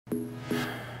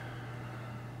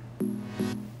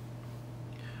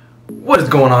What is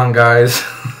going on, guys?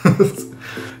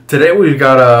 Today we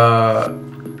got a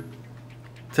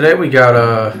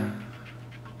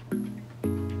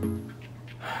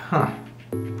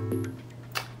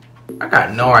I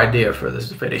got no idea for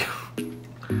this video.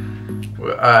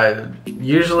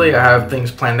 Usually I have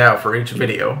things planned out for each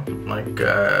video,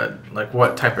 like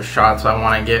what type of shots I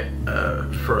want to get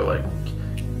for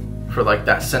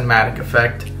that cinematic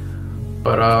effect,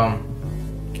 but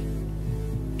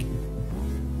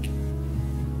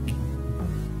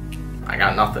I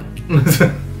got nothing.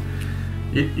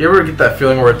 You ever get that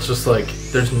feeling where it's just like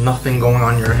there's nothing going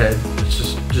on in your head? It's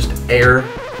just air.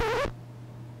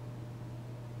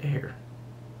 Air.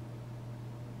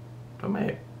 That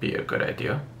might be a good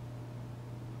idea.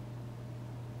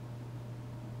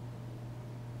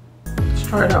 Let's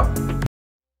try it out.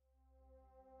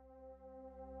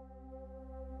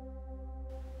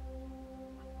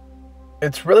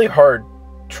 It's really hard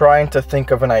trying to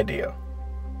think of an idea.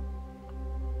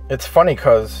 It's funny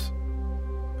because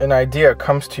an idea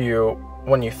comes to you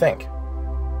when you think.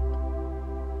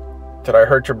 Did I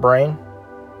hurt your brain?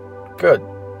 Good.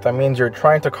 That means you're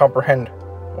trying to comprehend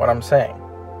what I'm saying.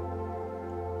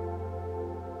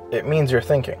 It means you're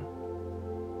thinking.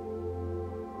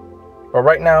 But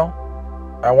right now,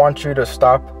 I want you to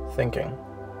stop thinking.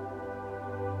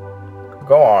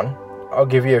 Go on. I'll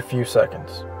give you a few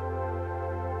seconds.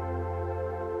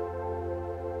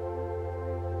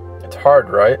 It's hard,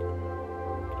 right?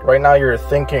 Right now you're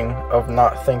thinking of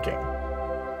not thinking.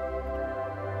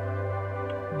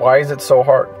 Why is it so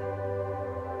hard?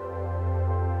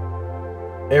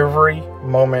 Every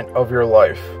moment of your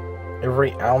life,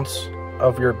 every ounce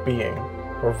of your being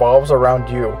revolves around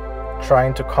you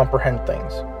trying to comprehend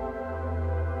things.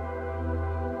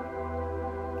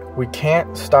 We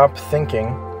can't stop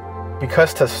thinking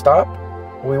because to stop,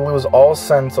 we lose all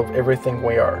sense of everything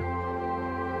we are.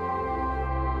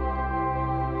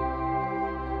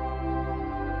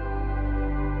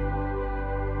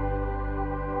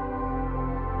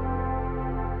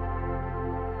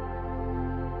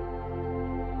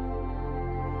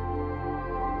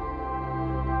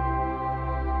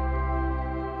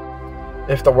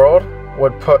 If the world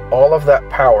would put all of that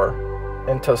power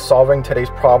into solving today's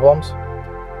problems,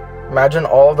 imagine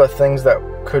all of the things that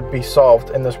could be solved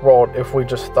in this world if we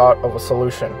just thought of a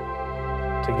solution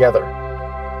together.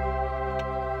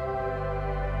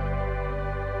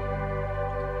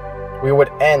 We would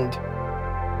end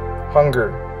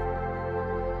hunger.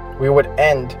 We would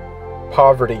end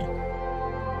poverty.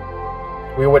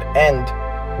 We would end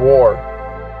war.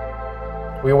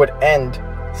 We would end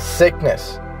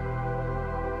sickness.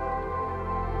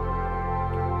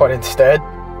 But instead,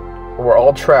 we're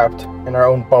all trapped in our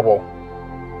own bubble,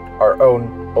 our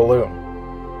own balloon.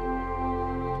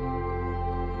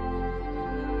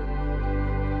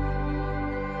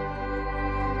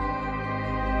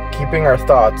 Keeping our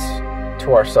thoughts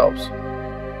to ourselves.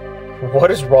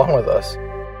 What is wrong with us?